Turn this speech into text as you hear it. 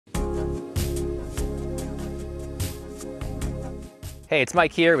Hey, it's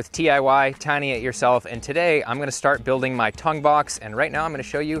Mike here with TIY, Tiny It Yourself, and today I'm gonna start building my tongue box, and right now I'm gonna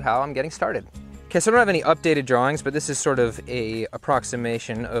show you how I'm getting started. Okay, so I don't have any updated drawings, but this is sort of a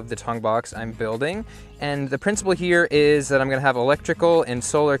approximation of the tongue box I'm building. And the principle here is that I'm gonna have electrical and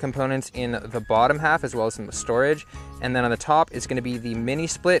solar components in the bottom half, as well as some storage. And then on the top is gonna be the mini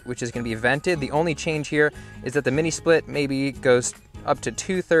split, which is gonna be vented. The only change here is that the mini split maybe goes up to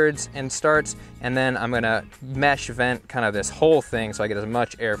 2/3 and starts, and then I'm gonna mesh vent kind of this whole thing so I get as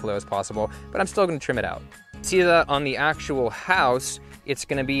much airflow as possible, but I'm still gonna trim it out. See that on the actual house, it's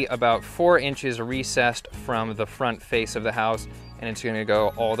gonna be about 4 inches recessed from the front face of the house, and it's gonna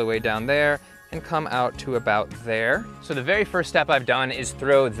go all the way down there and come out to about there. So the very first step I've done is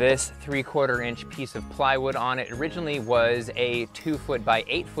throw this 3/4 inch piece of plywood on. It originally was a 2 foot by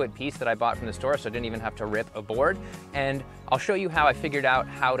 8 foot piece that I bought from the store, so I didn't even have to rip a board. And I'll show you how I figured out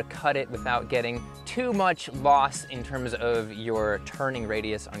how to cut it without getting too much loss in terms of your turning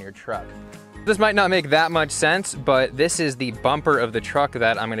radius on your truck. This might not make that much sense, but this is the bumper of the truck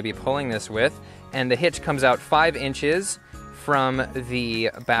that I'm gonna be pulling this with. And the hitch comes out 5 inches from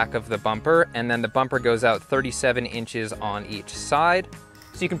the back of the bumper, and then the bumper goes out 37 inches on each side.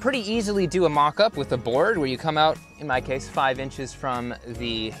 So you can pretty easily do a mock-up with a board where you come out, in my case, 5 inches from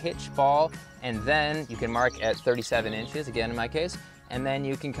the hitch ball, and then you can mark at 37 inches, again in my case, and then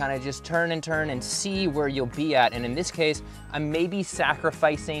you can kind of just turn and see where you'll be at. And in this case, I'm maybe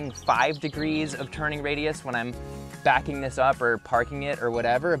sacrificing 5 degrees of turning radius when I'm backing this up or parking it or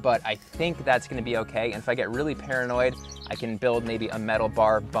whatever, but I think that's gonna be okay. And if I get really paranoid, I can build maybe a metal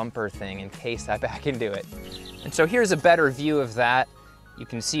bar bumper thing in case I back into it. And so here's a better view of that. You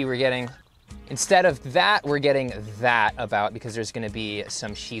can see we're getting, instead of that, we're getting that about, because there's gonna be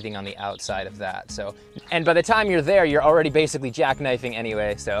some sheathing on the outside of that. So, and by the time you're there, you're already basically jackknifing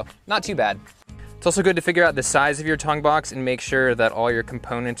anyway, so not too bad. It's also good to figure out the size of your tongue box and make sure that all your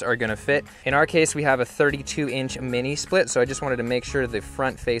components are gonna fit. In our case, we have a 32-inch mini split, so I just wanted to make sure the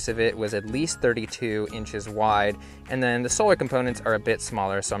front face of it was at least 32 inches wide, and then the solar components are a bit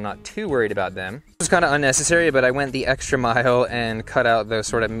smaller, so I'm not too worried about them. It was kind of unnecessary, but I went the extra mile and cut out those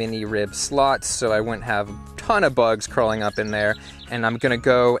sort of mini rib slots so I wouldn't have a ton of bugs crawling up in there. And I'm gonna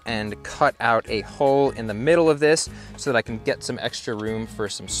go and cut out a hole in the middle of this so that I can get some extra room for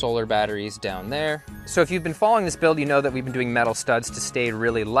some solar batteries down there. So if you've been following this build, you know that we've been doing metal studs to stay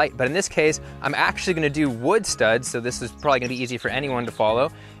really light, but in this case, I'm actually gonna do wood studs, so this is probably gonna be easy for anyone to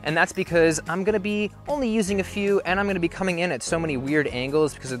follow. And that's because I'm gonna be only using a few, and I'm gonna be coming in at so many weird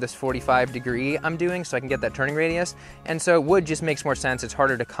angles because of this 45-degree I'm doing, so I can get that turning radius. And so wood just makes more sense. It's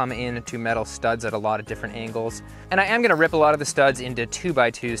harder to come in to metal studs at a lot of different angles. And I am gonna rip a lot of the studs into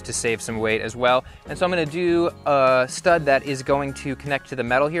 2x2s to save some weight as well. And so I'm gonna do a stud that is going to connect to the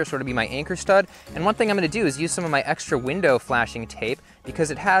metal here, sort of be my anchor stud. And one thing I'm gonna do is use some of my extra window flashing tape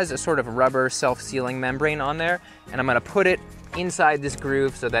because it has a sort of rubber self-sealing membrane on there. And I'm gonna put it inside this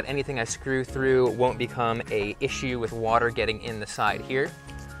groove so that anything I screw through won't become an issue with water getting in the side here.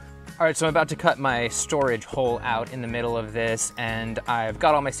 All right, so I'm about to cut my storage hole out in the middle of this, and I've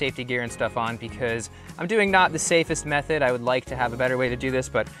got all my safety gear and stuff on because I'm doing not the safest method. I would like to have a better way to do this,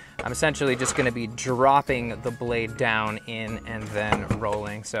 but I'm essentially just gonna be dropping the blade down in and then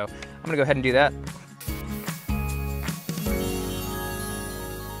rolling. So I'm gonna go ahead and do that.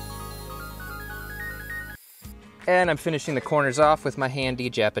 And I'm finishing the corners off with my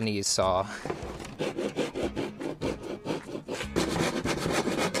handy Japanese saw.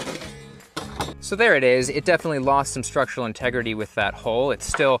 So there it is. It definitely lost some structural integrity with that hole. It's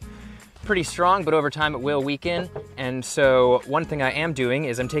still pretty strong, but over time it will weaken. And so one thing I am doing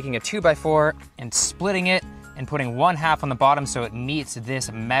is I'm taking a 2x4 and splitting it and putting 1/2 on the bottom so it meets this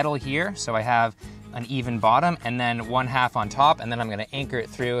metal here. So I have an even bottom, and then 1/2 on top, and then I'm gonna anchor it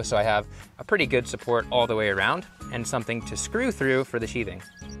through so I have a pretty good support all the way around and something to screw through for the sheathing.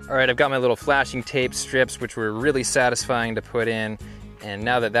 All right, I've got my little flashing tape strips, which were really satisfying to put in, and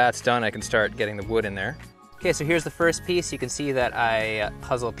now that that's done, I can start getting the wood in there. Okay, so here's the first piece. You can see that I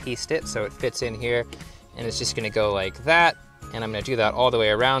puzzle pieced it so it fits in here, and it's just gonna go like that, and I'm gonna do that all the way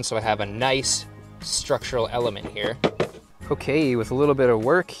around so I have a nice structural element here. Okay, with a little bit of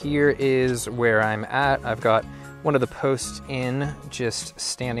work, here is where I'm at. I've got one of the posts in, just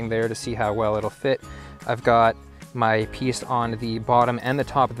standing there to see how well it'll fit. I've got my piece on the bottom and the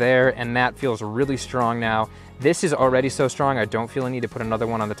top there, and that feels really strong now. This is already so strong, I don't feel a need to put another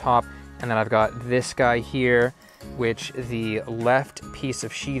one on the top. And then I've got this guy here, which the left piece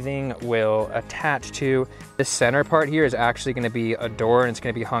of sheathing will attach to. The center part here is actually gonna be a door, and it's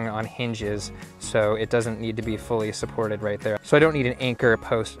gonna be hung on hinges, so it doesn't need to be fully supported right there. So I don't need an anchor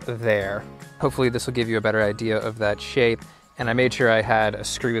post there. Hopefully this will give you a better idea of that shape. And I made sure I had a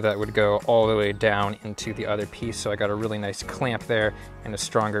screw that would go all the way down into the other piece, so I got a really nice clamp there and a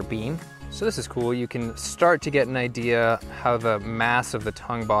stronger beam. So this is cool. You can start to get an idea how the mass of the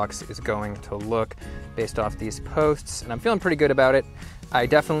tongue box is going to look based off these posts, and I'm feeling pretty good about it. I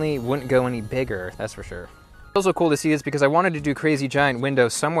definitely wouldn't go any bigger, that's for sure. Also cool to see is because I wanted to do crazy giant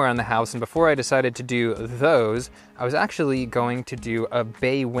windows somewhere on the house, and before I decided to do those, I was actually going to do a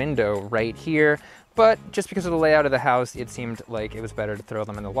bay window right here, but just because of the layout of the house, it seemed like it was better to throw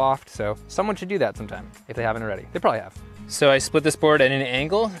them in the loft, so someone should do that sometime, if they haven't already. They probably have. So I split this board at an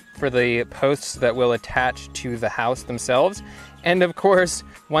angle for the posts that will attach to the house themselves. And of course,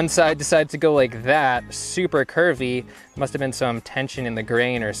 one side decided to go like that, super curvy. Must have been some tension in the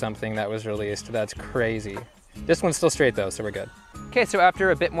grain or something that was released. That's crazy. This one's still straight though, so we're good. Okay, so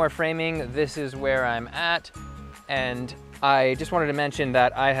after a bit more framing, this is where I'm at. And I just wanted to mention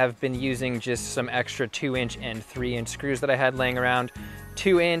that I have been using just some extra 2-inch and 3-inch screws that I had laying around.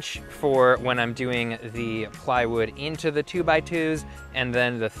 2-inch for when I'm doing the plywood into the 2x2s, and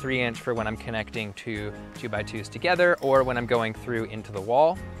then the 3-inch for when I'm connecting two 2x2s together or when I'm going through into the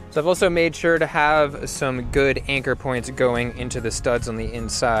wall. So I've also made sure to have some good anchor points going into the studs on the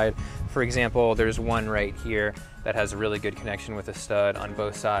inside. For example, there's one right here that has a really good connection with a stud on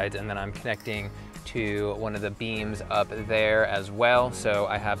both sides, and then I'm connecting to one of the beams up there as well, so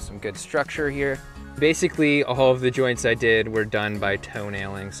I have some good structure here. Basically, all of the joints I did were done by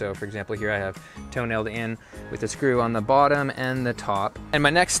toe-nailing. So for example, here I have toe-nailed in with a screw on the bottom and the top. And my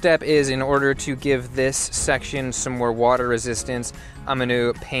next step is, in order to give this section some more water resistance, I'm going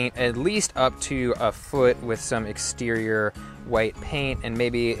to paint at least up to a foot with some exterior white paint, and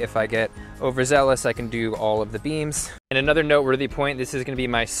maybe if I get overzealous, I can do all of the beams. And another noteworthy point, this is going to be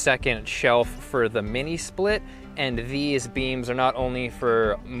my second shelf for the mini split, and these beams are not only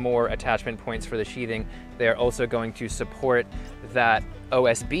for more attachment points for the sheathing, they are also going to support that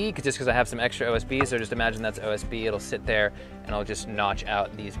OSB, just because I have some extra OSB, so just imagine that's OSB, it'll sit there and I'll just notch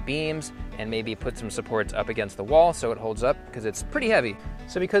out these beams and maybe put some supports up against the wall so it holds up, because it's pretty heavy.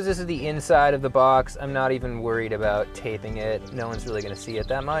 So because this is the inside of the box, I'm not even worried about taping it. No one's really gonna see it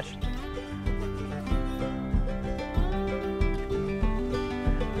that much.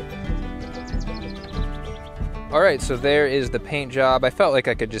 All right, so there is the paint job. I felt like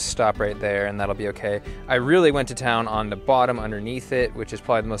I could just stop right there and that'll be okay. I really went to town on the bottom underneath it, which is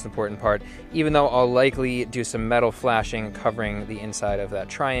probably the most important part, even though I'll likely do some metal flashing covering the inside of that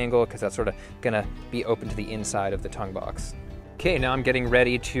triangle, because that's sort of gonna be open to the inside of the tongue box. Okay, now I'm getting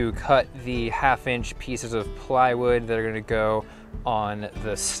ready to cut the 1/2-inch pieces of plywood that are gonna go on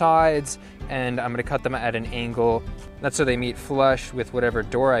the sides, and I'm gonna cut them at an angle. That's so they meet flush with whatever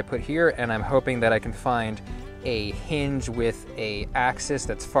door I put here, and I'm hoping that I can find a hinge with a axis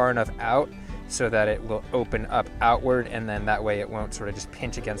that's far enough out so that it will open up outward, and then that way it won't sort of just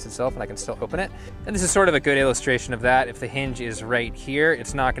pinch against itself and I can still open it. And this is sort of a good illustration of that. If the hinge is right here,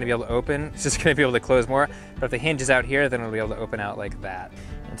 it's not going to be able to open, it's just going to be able to close more. But if the hinge is out here, then it'll be able to open out like that.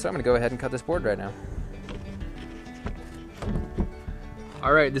 And so I'm going to go ahead and cut this board right now.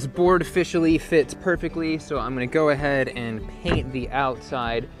 All right, this board officially fits perfectly, so I'm going to go ahead and paint the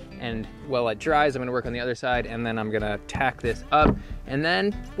outside, and while it dries, I'm gonna work on the other side, and then I'm gonna tack this up, and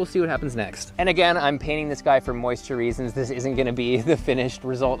then we'll see what happens next. And again, I'm painting this guy for moisture reasons. This isn't gonna be the finished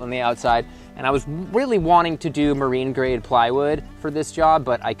result on the outside. And I was really wanting to do marine grade plywood for this job,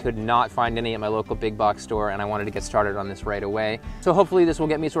 but I could not find any at my local big box store, and I wanted to get started on this right away. So hopefully this will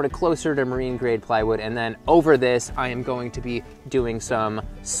get me sort of closer to marine grade plywood, and then over this, I am going to be doing some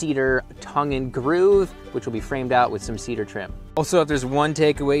cedar tongue and groove, which will be framed out with some cedar trim. Also, if there's one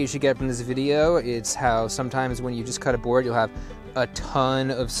takeaway you should get from this video, it's how sometimes when you just cut a board, you'll have a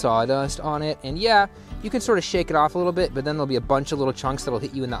ton of sawdust on it. And yeah, you can sort of shake it off a little bit, but then there'll be a bunch of little chunks that'll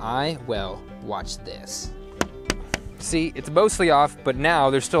hit you in the eye. Well, watch this. See, it's mostly off, but now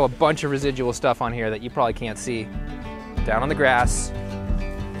there's still a bunch of residual stuff on here that you probably can't see. Down on the grass,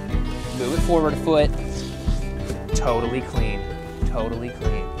 move it forward a foot, totally clean, totally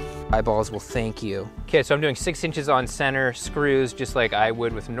clean. Eyeballs will thank you. Okay, so I'm doing 6 inches on center screws, just like I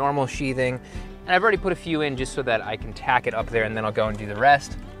would with normal sheathing. And I've already put a few in just so that I can tack it up there, and then I'll go and do the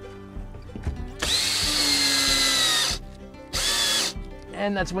rest.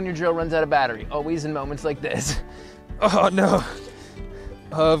 And that's when your drill runs out of battery, always in moments like this. Oh no.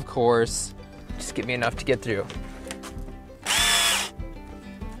 Of course. Just give me enough to get through.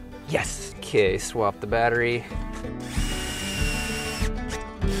 Yes. Okay, swap the battery.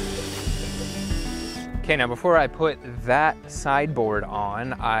 Okay, now before I put that sideboard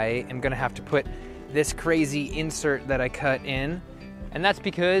on, I am gonna have to put this crazy insert that I cut in. And that's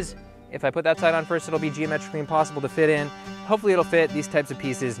because If I put that side on first, it'll be geometrically impossible to fit in. Hopefully it'll fit. These types of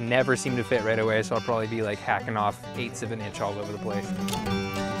pieces never seem to fit right away, so I'll probably be like hacking off 1/8 of an inch all over the place.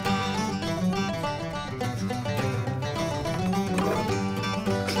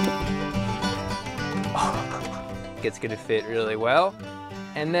 It's gonna fit really well.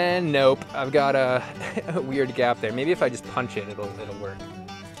 And then, nope, I've got a weird gap there. Maybe if I just punch it, it'll work.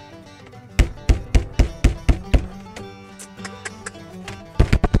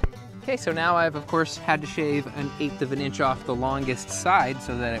 Okay, so now I've of course had to shave 1/8 of an inch off the longest side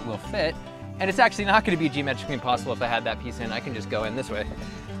so that it will fit. And it's actually not gonna be geometrically impossible if I had that piece in. I can just go in this way.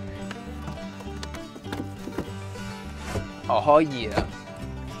 Oh yeah.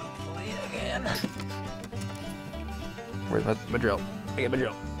 Again. Where's my drill? I got my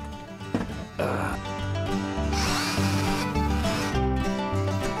drill.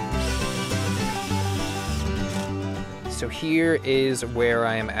 So here is where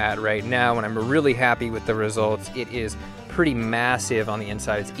I am at right now, and I'm really happy with the results. It is pretty massive on the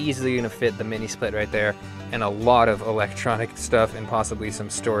inside. It's easily gonna fit the mini split right there, and a lot of electronic stuff and possibly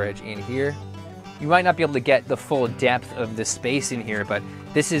some storage in here. You might not be able to get the full depth of the space in here, but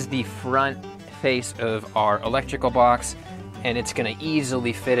this is the front face of our electrical box, and it's gonna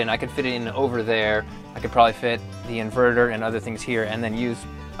easily fit in. I could fit it in over there. I could probably fit the inverter and other things here, and then use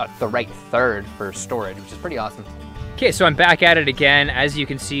the right third for storage, which is pretty awesome. Okay, so I'm back at it again. As you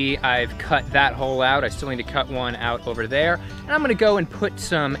can see, I've cut that hole out. I still need to cut one out over there. And I'm gonna go and put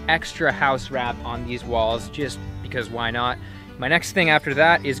some extra house wrap on these walls, just because why not? My next thing after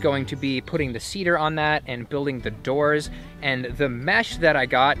that is going to be putting the cedar on that and building the doors. And the mesh that I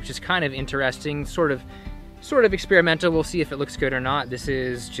got, which is kind of interesting, sort of experimental. We'll see if it looks good or not. This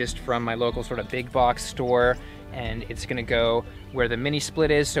is just from my local sort of big box store, and it's gonna go where the mini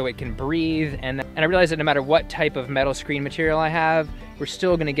split is so it can breathe. And I realize that no matter what type of metal screen material I have, we're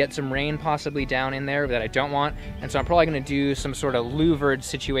still gonna get some rain possibly down in there that I don't want. And so I'm probably gonna do some sort of louvered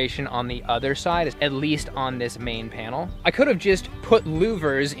situation on the other side, at least on this main panel. I could have just put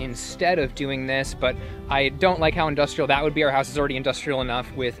louvers instead of doing this, but I don't like how industrial that would be. Our house is already industrial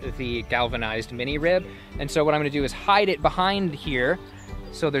enough with the galvanized mini rib. And so what I'm gonna do is hide it behind here.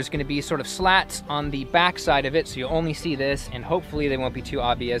 So there's gonna be sort of slats on the back side of it, so you'll only see this, and hopefully they won't be too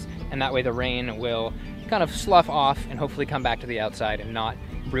obvious, and that way the rain will kind of slough off and hopefully come back to the outside and not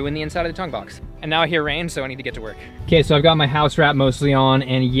ruin the inside of the tongue box. And now I hear rain, so I need to get to work. Okay, so I've got my house wrap mostly on,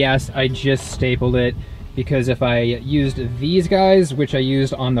 and yes, I just stapled it, because if I used these guys, which I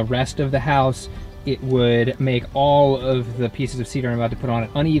used on the rest of the house, it would make all of the pieces of cedar I'm about to put on it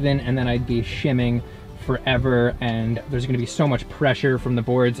uneven, and then I'd be shimming forever, and there's going to be so much pressure from the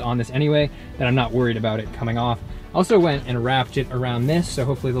boards on this anyway that I'm not worried about it coming off. Also went and wrapped it around this, so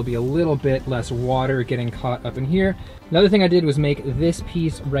hopefully there'll be a little bit less water getting caught up in here. Another thing I did was make this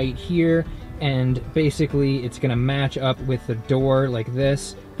piece right here, and basically it's going to match up with the door like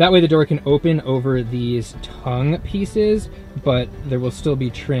this. That way the door can open over these tongue pieces, but there will still be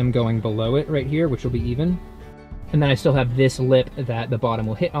trim going below it right here, which will be even. And then I still have this lip that the bottom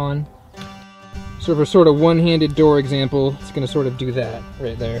will hit on. So for sort of one-handed door example, it's gonna sort of do that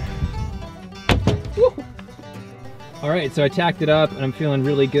right there. Woo! All right, so I tacked it up and I'm feeling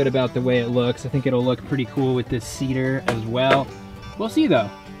really good about the way it looks. I think it'll look pretty cool with this cedar as well. We'll see though.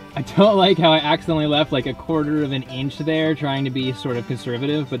 I don't like how I accidentally left like 1/4 of an inch there trying to be sort of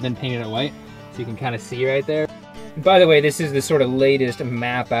conservative, but then painted it white. So you can kind of see right there. By the way, this is the sort of latest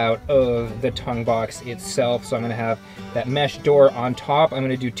map out of the tongue box itself. So I'm gonna have that mesh door on top. I'm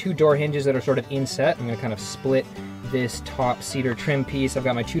gonna do 2 door hinges that are sort of inset. I'm gonna kind of split this top cedar trim piece. I've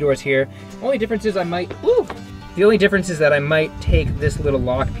got my 2 doors here. Only difference is the only difference is that I might take this little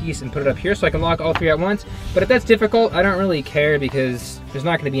lock piece and put it up here so I can lock all 3 at once. But if that's difficult, I don't really care because there's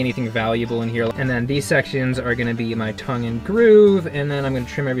not gonna be anything valuable in here. And then these sections are gonna be my tongue and groove, and then I'm gonna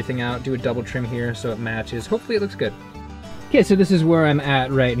trim everything out, do a double trim here so it matches. Hopefully it looks good. Okay, so this is where I'm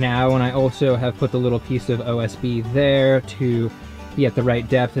at right now, and I also have put the little piece of OSB there to be at the right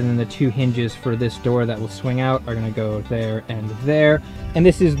depth, and then the 2 hinges for this door that will swing out are gonna go there and there. And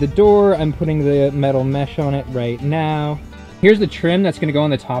this is the door. I'm putting the metal mesh on it right now. Here's the trim that's gonna go on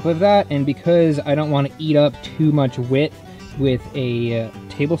the top of that, and because I don't wanna eat up too much width with a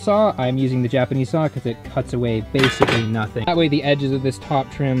table saw, I'm using the Japanese saw because it cuts away basically nothing. That way the edges of this top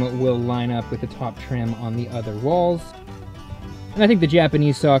trim will line up with the top trim on the other walls. And I think the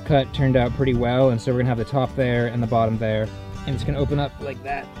Japanese saw cut turned out pretty well, and so we're gonna have the top there and the bottom there. And it's gonna open up like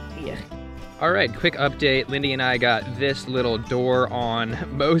that. Yeah. All right, quick update. Lindy and I got this little door on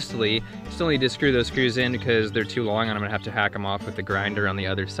mostly. Still need to screw those screws in because they're too long and I'm gonna have to hack them off with the grinder on the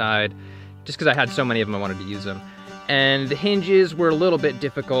other side. Just because I had so many of them, I wanted to use them. And the hinges were a little bit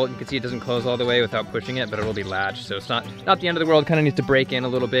difficult. You can see it doesn't close all the way without pushing it, but it'll be latched, so it's not the end of the world. Kind of needs to break in a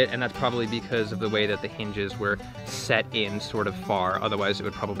little bit, and that's probably because of the way that the hinges were set in sort of far. Otherwise, it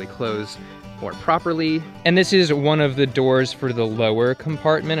would probably close more properly. And this is one of the doors for the lower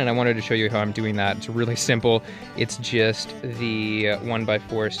compartment, and I wanted to show you how I'm doing that. It's really simple. It's just the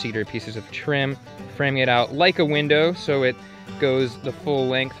 1x4 cedar pieces of trim, framing it out like a window, so it goes the full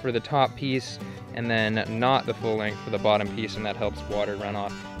length for the top piece, and then not the full length for the bottom piece, and that helps water run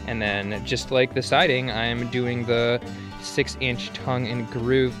off. And then just like the siding, I'm doing the 6-inch tongue and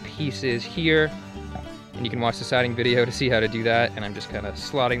groove pieces here. And you can watch the siding video to see how to do that, and I'm just kind of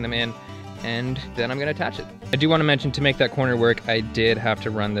slotting them in, and then I'm gonna attach it. I do wanna mention, to make that corner work, I did have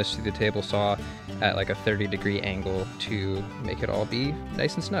to run this through the table saw at like a 30-degree angle to make it all be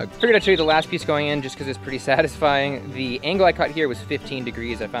nice and snug. Figured I'd show you the last piece going in just because it's pretty satisfying. The angle I cut here was 15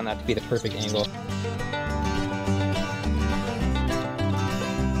 degrees. I found that to be the perfect angle.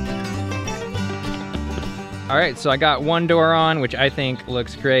 All right, so I got one door on, which I think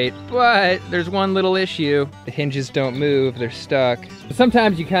looks great, but there's one little issue. The hinges don't move, they're stuck.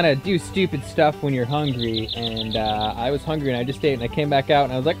 Sometimes you kind of do stupid stuff when you're hungry, and I was hungry and I just ate, and I came back out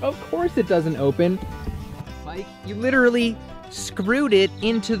and I was like, of course it doesn't open. Like, you literally screwed it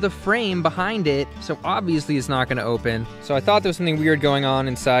into the frame behind it, so obviously it's not gonna open. So I thought there was something weird going on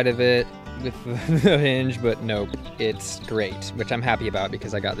inside of it with the hinge, but nope, it's great, which I'm happy about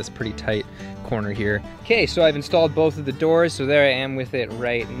because I got this pretty tight corner here. Okay, so I've installed both of the doors, so there I am with it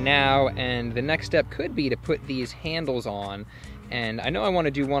right now, and the next step could be to put these handles on. And I know I want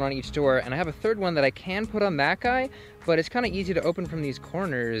to do one on each door, and I have a third one that I can put on that guy, but it's kind of easy to open from these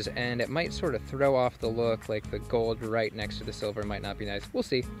corners, and it might sort of throw off the look, like the gold right next to the silver might not be nice. We'll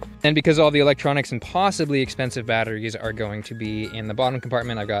see. And because all the electronics and possibly expensive batteries are going to be in the bottom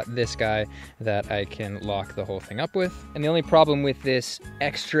compartment, I've got this guy that I can lock the whole thing up with. And the only problem with this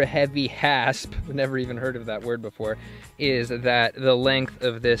extra heavy hasp, I've never even heard of that word before, is that the length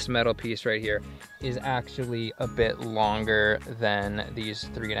of this metal piece right here is actually a bit longer than these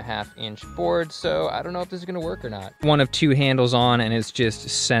 3.5-inch boards, so I don't know if this is gonna work or not. One of two handles on, and it's just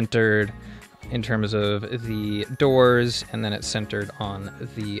centered in terms of the doors, and then it's centered on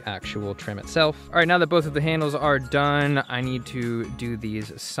the actual trim itself. All right, now that both of the handles are done, I need to do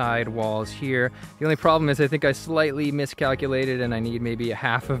these side walls here. The only problem is I think I slightly miscalculated, and I need maybe a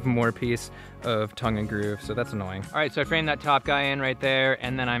half of more piece of tongue and groove, so that's annoying. All right, so I framed that top guy in right there,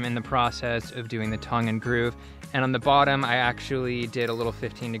 and then I'm in the process of doing the tongue and groove. And on the bottom, I actually did a little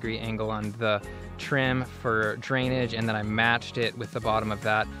 15-degree angle on the trim for drainage, and then I matched it with the bottom of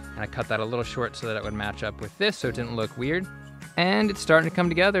that, and I cut that a little short so that it would match up with this so it didn't look weird. And it's starting to come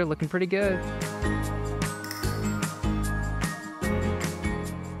together, looking pretty good.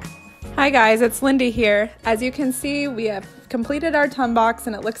 Hi guys, it's Lindy here. As you can see, we have completed our tongue box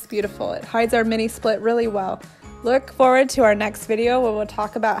and it looks beautiful. It hides our mini split really well. Look forward to our next video where we'll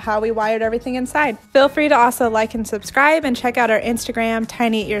talk about how we wired everything inside. Feel free to also like and subscribe and check out our Instagram,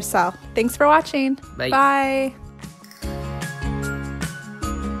 Tiny It Yourself. Thanks for watching. Bye. Bye.